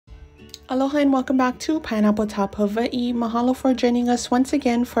Aloha and welcome back to Pineapple Top Hawaii. Mahalo for joining us once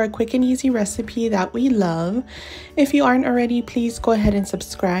again for a quick and easy recipe that we love. If you aren't already, please go ahead and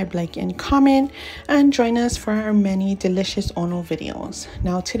subscribe, like, and comment, and join us for our many delicious Ono videos.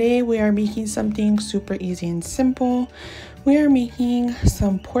 Now today we are making something super easy and simple. We are making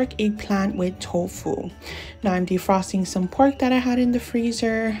some pork eggplant with tofu. Now I'm defrosting some pork that I had in the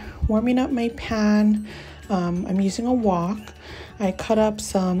freezer, warming up my pan. I'm using a wok. I cut up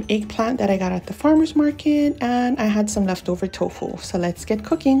some eggplant that I got at the farmer's market, and I had some leftover tofu. So let's get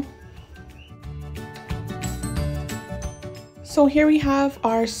cooking. So here we have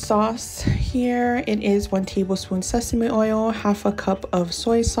our sauce. Here it is 1 tablespoon sesame oil, half a cup of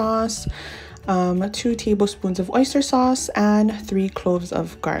soy sauce, 2 tablespoons of oyster sauce, and 3 cloves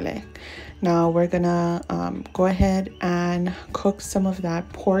of garlic. Now we're gonna go ahead and cook some of that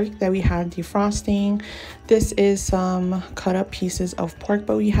pork that we had defrosting. This is some cut up pieces of pork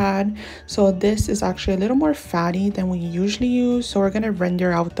that we had. So this is actually a little more fatty than we usually use. So we're gonna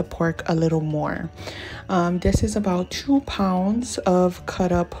render out the pork a little more. This is about 2 pounds of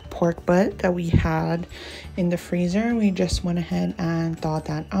cut up pork butt that we had in the freezer. We just went ahead and thawed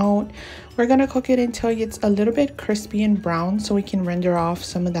that out. We're gonna cook it until it's a little bit crispy and brown so we can render off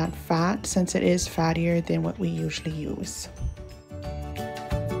some of that fat, since it is fattier than what we usually use.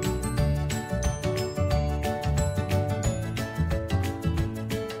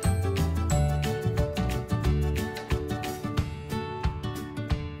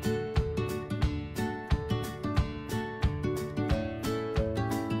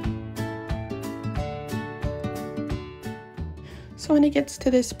 So when it gets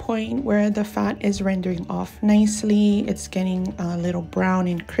to this point where the fat is rendering off nicely, it's getting a little brown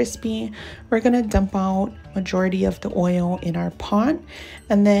and crispy, we're gonna dump out majority of the oil in our pot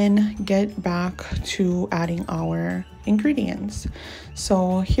and then get back to adding our ingredients.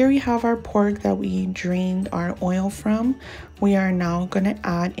 So here we have our pork that we drained our oil from. We are now gonna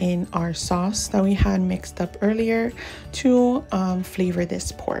add in our sauce that we had mixed up earlier to flavor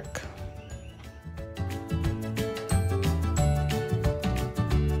this pork.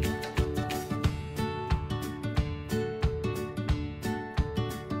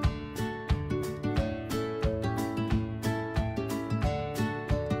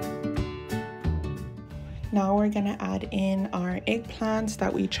 Now we're gonna add in our eggplants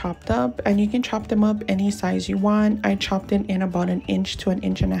that we chopped up, and you can chop them up any size you want. I chopped it in about 1 inch to 1.5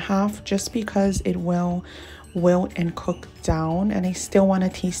 inches just because it will wilt and cook down, and I still want to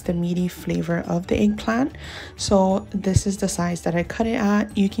taste the meaty flavor of the eggplant. So this is the size that I cut it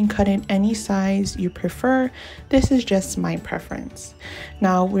at. You can cut it any size you prefer. This is just my preference.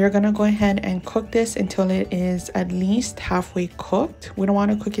 Now we're gonna go ahead and cook this until it is at least halfway cooked. We don't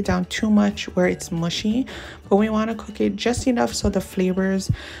want to cook it down too much where it's mushy, but we want to cook it just enough so the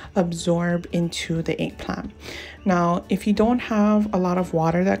flavors absorb into the eggplant. Now, if you don't have a lot of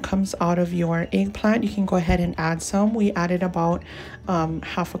water that comes out of your eggplant, you can go ahead and add some. We added about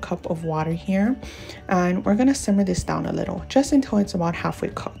half a cup of water here, and we're gonna simmer this down a little just until it's about halfway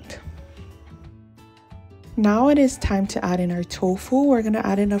cooked. Now it is time to add in our tofu. We're gonna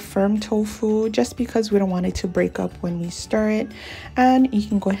add in a firm tofu just because we don't want it to break up when we stir it. And you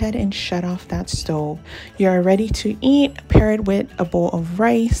can go ahead and shut off that stove. You're ready to eat. Pair it with a bowl of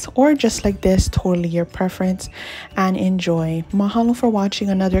rice or just like this, totally your preference, and enjoy. Mahalo for watching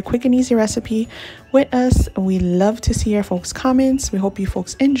another quick and easy recipe with us. We love to see your folks' comments. We hope you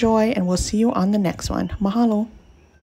folks enjoy, and we'll see you on the next one. Mahalo.